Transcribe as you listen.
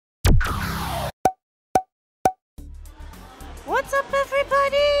What's up,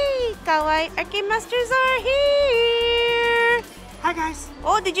 everybody? Kawaii Arcade Masters are here. Hi, guys.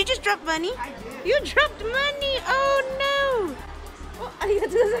 Oh, did you just drop money? I did. You dropped money. Oh no. Oh,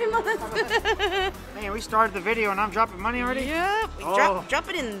 arigatou gozaimasu. Man, we started the video and I'm dropping money already? Yep. Oh. Drop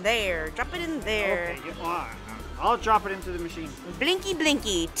it in there. Drop it in there. Okay, I'll drop it into the machine. Blinky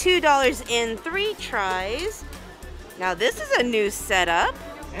Blinky. $2 in 3 tries. Now this is a new setup.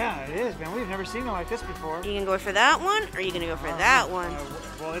 Yeah, it is, man. We've never seen it like this before. Are you gonna go for that one, or are you gonna go for that one?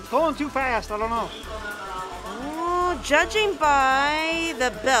 Well, it's going too fast. I don't know. Oh, judging by the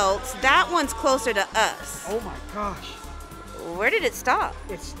belts, that one's closer to us. Oh my gosh. Where did it stop?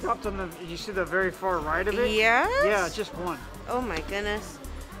 It stopped on the, you see the very far right of it? Yes? Yeah, just one. Oh my goodness.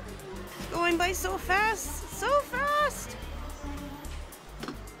 Going by so fast, so fast.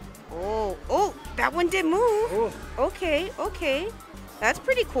 Oh, that one did move. Oh. Okay. That's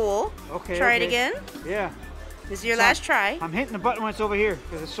pretty cool. Okay. Try it again. Yeah. This is your last try. I'm hitting the button when it's over here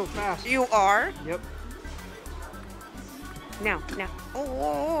because it's so fast. You are? Yep. Now. Oh,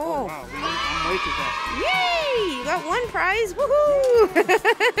 Oh. wow. I'm way too fast. Yay! You got one prize. Woohoo!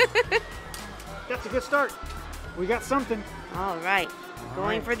 That's a good start. We got something. All right.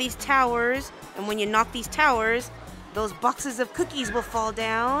 Going right. for these towers. And when you knock these towers, those boxes of cookies will fall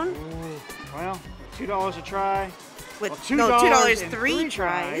down. Ooh. Well, $2 a try. With Well, $2 in 3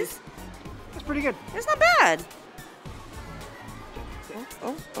 tries. That's pretty good. That's not bad.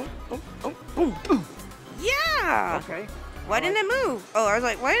 Oh, boom. Yeah. Okay. Why didn't it move? Oh, I was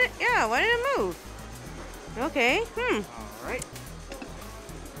like, why didn't it move? Okay. All right.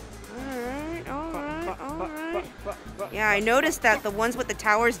 Yeah, I noticed that the ones with the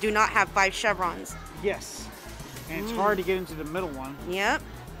towers do not have 5 chevrons. Yes. And it's hard to get into the middle one. Yep.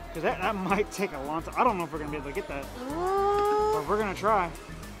 Because that might take a long time. I don't know if we're going to be able to get that. Oh. But we're going to try.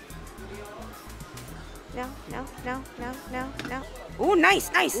 No. Oh,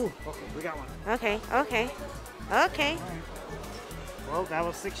 nice. Ooh, okay, we got one. Okay. All right. Well, that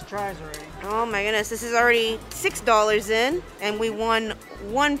was 6 tries already. Oh my goodness, this is already $6 in, and we won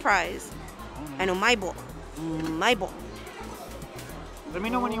 1 prize. I know, my ball. Let me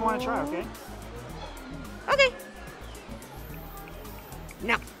know when you want to try, okay? Okay.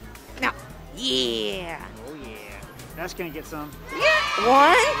 Now. Yeah. Oh, yeah. That's going to get some. Yeah.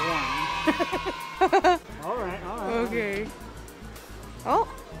 1. All right. Okay. Oh.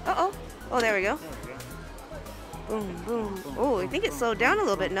 Uh-oh. Oh, there we go. There we go. Boom. Oh, I think it slowed down a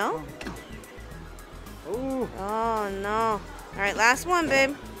little bit, no? Ooh. Oh, no. All right, last one,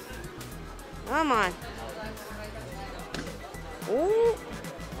 babe. Come on. Ooh.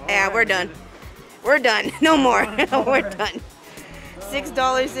 Yeah, we're done. We're done. No more. We're done.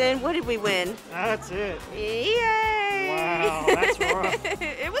 $6 in. What did we win? That's it. Yay! Wow, that's rough.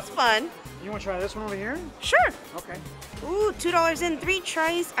 It was fun. You want to try this one over here? Sure. Okay. Ooh, $2 in 3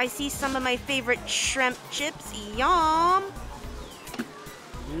 tries. I see some of my favorite shrimp chips. Yum.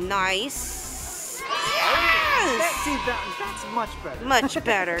 Nice. Yes. That's much better. Much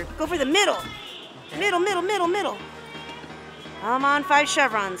better. Go for the middle. Middle. Come on, 5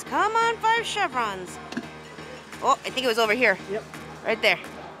 chevrons. Oh, I think it was over here. Yep. Right there.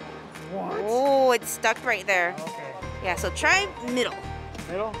 What? Oh, it's stuck right there. Okay. Yeah, so try middle.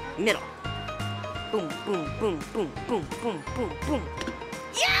 Middle? Boom.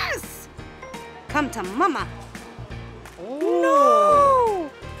 Yes! Come to mama. Oh.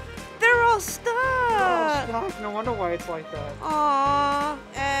 No! They're all stuck. Oh, stop. No wonder why it's like that. Aw.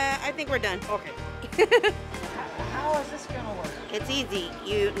 I think we're done. Okay. How is this gonna work? It's easy.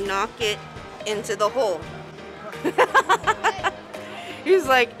 You knock it into the hole. He's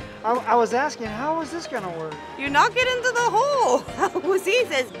like, I was asking, how is this gonna work? you knock it into the hole. He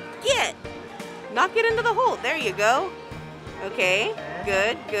says, get. Knock it into the hole. There you go. Okay.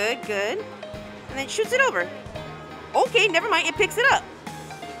 Good. And then shoots it over. Okay, never mind. It picks it up.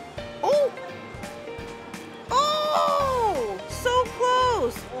 Oh, so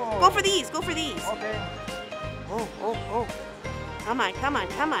close. Whoa. Go for these. Okay. Oh. Come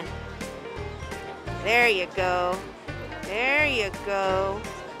on. There you go.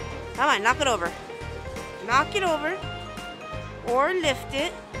 Come on, knock it over. Or lift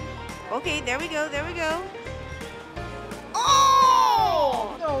it. Okay, there we go.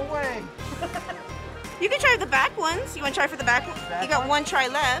 Oh! No way. You can try the back ones. You want to try for the back? You got 1 try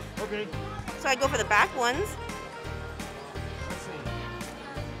left. Okay. So I go for the back ones. Let's see.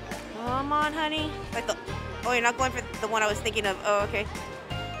 Come on, honey. Oh, you're not going for the one I was thinking of. Oh, okay.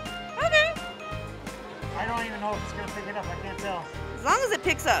 Okay. I don't even know if it's gonna pick it up. I can't tell. As long as it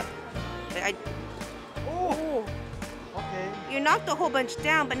picks up. Oh. Okay. You knocked a whole bunch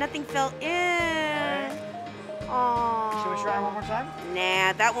down, but nothing fell in. Oh. Should we try one more time?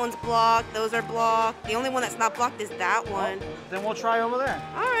 Nah, that one's blocked. Those are blocked. The only one that's not blocked is that one. Oh, then we'll try over there.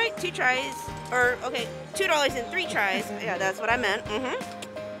 All right, 2 tries. Or, okay, $2 and 3 tries. Yeah, that's what I meant.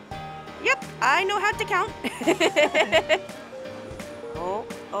 Yep, I know how to count. Oh.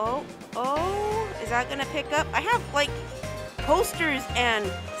 Is that gonna pick up? I have, like, posters and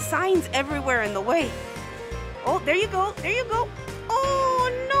signs everywhere in the way. Oh, there you go. There you go. Oh,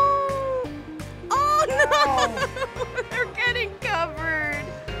 no. Oh, no. They're getting covered.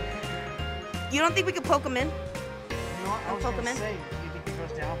 You don't think we could poke them in? You know what? I was Poke gonna 'em in? say, do you think it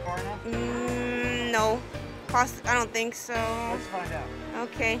goes down far enough? No. I don't think so. Let's find out.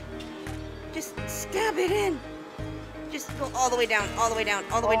 Okay. Just stab it in. Just go all the way down, all the way down,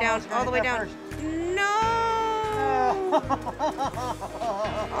 all the way down, all the way down. No.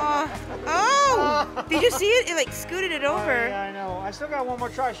 Oh! Did you see it? It like scooted it over. Oh, yeah, I know. I still got one more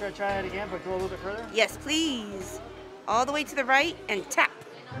try. Should I try it again, but go a little bit further? Yes, please. All the way to the right and tap.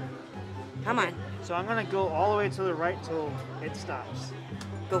 Come on. So I'm gonna go all the way to the right till it stops.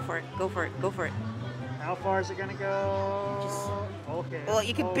 Go for it. Go for it. Go for it. How far is it gonna go? Okay. Well,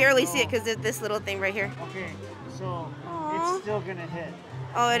 you can barely see it because there's this little thing right here. Okay, so Aw. it's still gonna hit.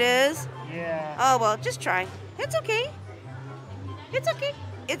 Oh, it is? Yeah. Oh, well, just try. It's okay. It's okay.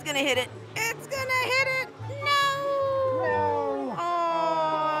 It's gonna hit it. It's gonna hit it. No. No.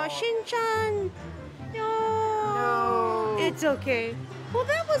 Oh, Shin-chan. No. It's okay. Well,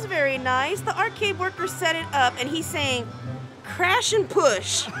 that was very nice. The arcade worker set it up, and he's saying, crash and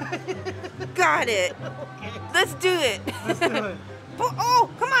push. Got it. Okay. Let's do it. Let's do it. Oh,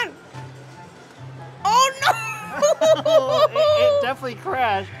 come on. Oh, no. it definitely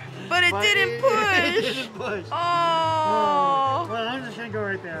crashed. But it didn't push. It didn't push. Oh. Well, I'm just gonna go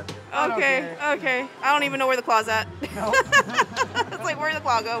right there. Okay. I don't even know where the claw's at. No. It's like, where'd the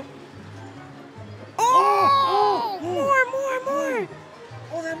claw go? Oh! More.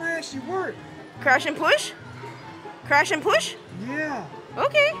 Oh, that might actually work. Crash and push? Crash and push? Yeah.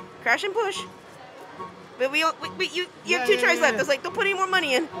 Okay. Crash and push. But you have 2 tries left. It's like, don't put any more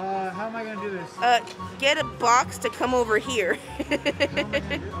money in. How am I gonna do this? Get a box to come over here. How am I gonna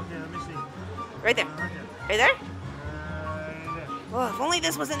do? Okay, let me see. Right there. Okay. Right there? Right there. Oh, if only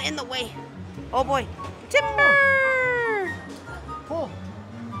this wasn't in the way. Oh boy. Timber! Pull.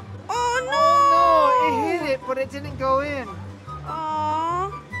 Oh no! Oh no! It hit it, but it didn't go in.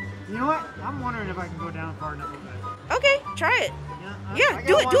 Aww. You know what? I'm wondering if I can go down far enough with that. Okay, try it. Yeah, Yeah,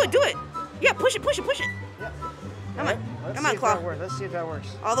 do it. Yeah, push it. Yeah. Come on. Let's Come see on, if Claw. that works. Let's see if that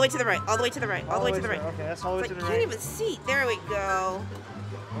works. All the way to the right. All the way to the right. Okay, that's all the way It's to like, the you right. can't even see. There we go.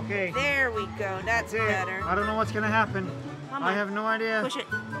 Okay. There we go. That's That's it. better. I don't know what's gonna happen. Come I on. have no idea. Push it.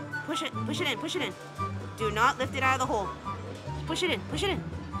 Push it in. Do not lift it out of the hole. Push it in.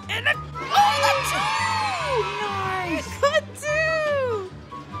 And then, oh, Nice. got 2!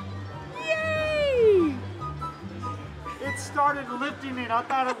 Yay! It started lifting it. I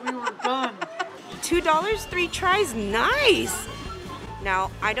thought we were done. $2, 3 tries, nice! Now,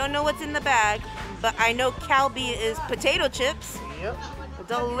 I don't know what's in the bag, but I know Calbee is potato chips. Yep.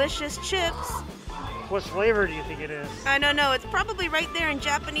 Delicious chips. What flavor do you think it is? I don't know, it's probably right there in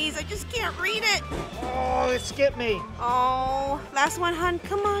Japanese. I just can't read it. Oh, it skipped me. Oh, last one, hun.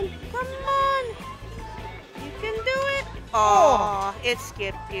 Come on. You can do it. Oh, it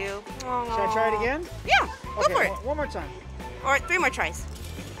skipped you. Oh. Should I try it again? Yeah, go for it. One more time. Or 3 more tries.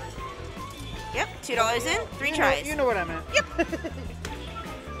 Yep, $2 in, 3 tries. You know what I meant. Yep.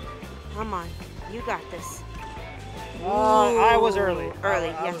 Come on, you got this. I was early. Early,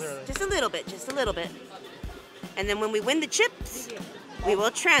 I yes. was early. Just a little bit. And then when we win the chips, we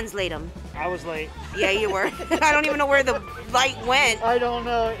will translate them. I was late. Yeah, you were. I don't even know where the light went. I don't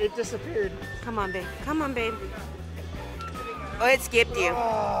know. It disappeared. Come on, babe. Oh, it skipped you.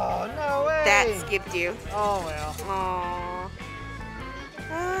 Oh, no way. That skipped you. Oh, well. Aww.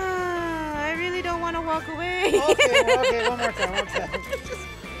 I really don't want to walk away. Okay, one more time.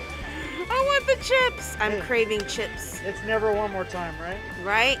 I want the chips. I'm Hey. craving chips. It's never one more time, right?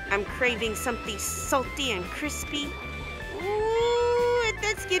 Right? I'm craving something salty and crispy. Ooh,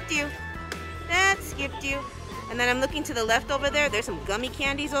 that skipped you. And then I'm looking to the left over there. There's some gummy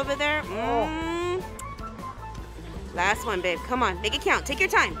candies over there. Oh. Last one, babe. Come on, make it count. Take your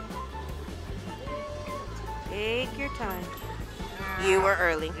time. You were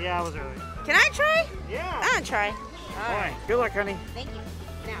early. Yeah, I was early. Can I try? Yeah. I'll try. All right. Good luck, honey. Thank you.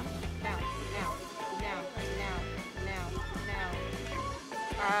 Now.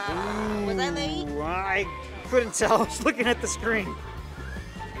 Was I late? Ooh, I couldn't tell. I was looking at the screen.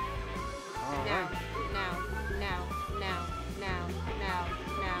 Now.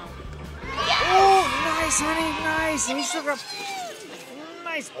 Oh, nice Nice, honey, nice. And you still got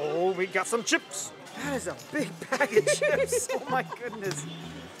nice. Oh, we got some chips. That is a big bag of chips. Oh my goodness.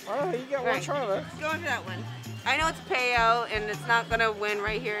 Oh, you got one Right. try left. Go into that one. I know it's payout and it's not gonna win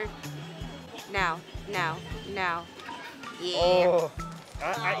right here. Now. Yeah. Oh,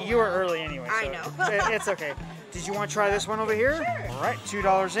 you were early anyway. I so know. It's okay. Did you want to try this one over here? Sure. All right,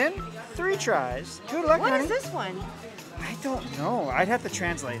 $2 in, 3 tries. Good luck, What honey. is this one? I don't know. I'd have to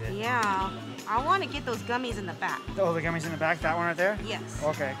translate it. Yeah. I want to get those gummies in the back. Oh, the gummies in the back, that one right there? Yes.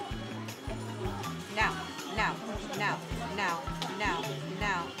 Okay. Now.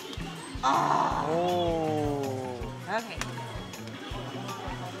 Oh. Oh. Okay.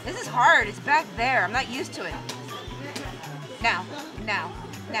 This is hard. It's back there. I'm not used to it. Now.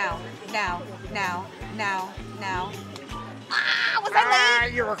 Ah, was I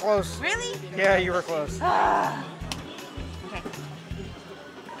late? You were close. Really? Yeah, you were close. Ah. Okay.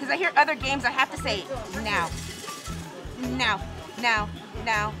 Because I hear other games, I have to say now.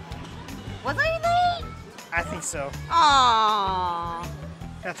 Was I late? I think so. Aww.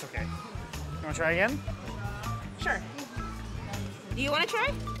 That's okay. You want to try again? Sure. Do you want to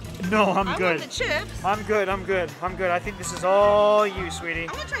try? No, I'm I good. want the chips. I'm good. I think this is all you, sweetie.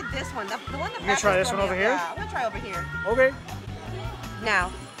 I'm gonna try this one. The one in the You back gonna try is this one gonna over be- here? Yeah, I'm gonna try over here. Okay.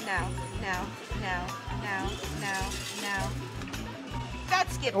 Now. That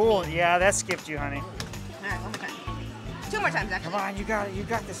skipped Oh, me. yeah, that skipped you, honey. All right, one more time. 2 more times, actually. Come on, you got it. You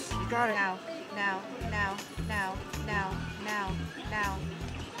got this. You got it. Now.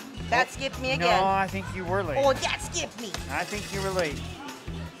 That skipped me again. No, I think you were late. Oh, that skipped me. I think you were late.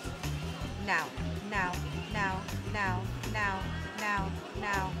 Now.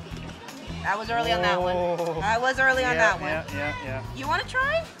 I was early on that one. Oh. I was early on that one. Yeah. You want to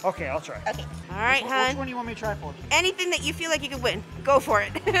try? Okay, I'll try. Okay. All right, Which hon. one do you want me to try for? Anything that you feel like you could win, go for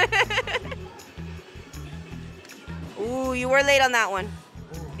it. Ooh, you were late on that one.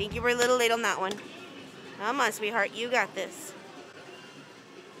 I think you were a little late on that one. Come on, sweetheart, you got this.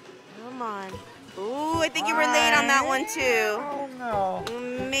 Come on. Ooh, I think you were late on that one too. Oh no.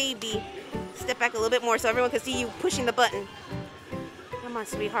 Maybe. Step back a little bit more so everyone can see you pushing the button. Come on,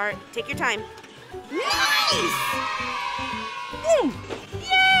 sweetheart. Take your time. Nice! Boom!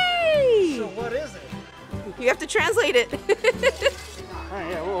 Yay! So what is it? You have to translate it. All right,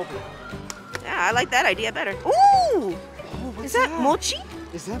 yeah, we'll open it. Yeah, I like that idea better. Ooh! Is that mochi?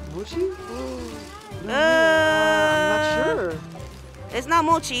 Is that mochi? I'm not sure. It's not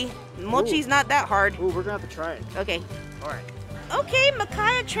mochi. Mochi's not that hard. Ooh, we're gonna have to try it. Okay. All right. Okay,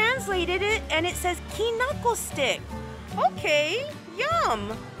 Micaiah translated it, and it says kinako stick. Okay,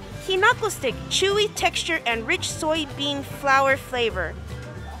 yum. Kinako stick, chewy texture and rich soybean flour flavor.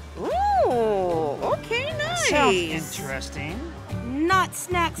 Ooh, okay, nice. Sounds interesting. Not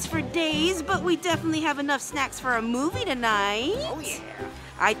snacks for days, but we definitely have enough snacks for a movie tonight. Oh yeah.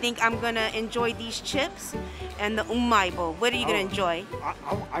 I think I'm gonna enjoy these chips and the umaibo. What are you gonna enjoy?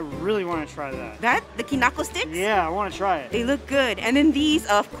 I really want to try that. The kinako sticks? Yeah, I want to try it. They look good. And then these,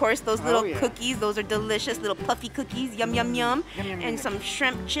 of course, those little yeah. cookies. Those are delicious little puffy cookies. Yum, yum, yum. Yum, yum, And yum. some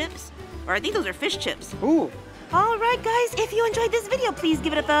shrimp chips. Or I think those are fish chips. Ooh. All right, guys. If you enjoyed this video, please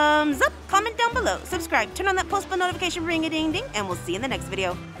give it a thumbs up. Comment down below. Subscribe. Turn on that post bell notification. Ring-a-ding-ding. And we'll see you in the next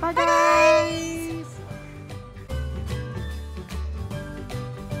video. Bye, guys.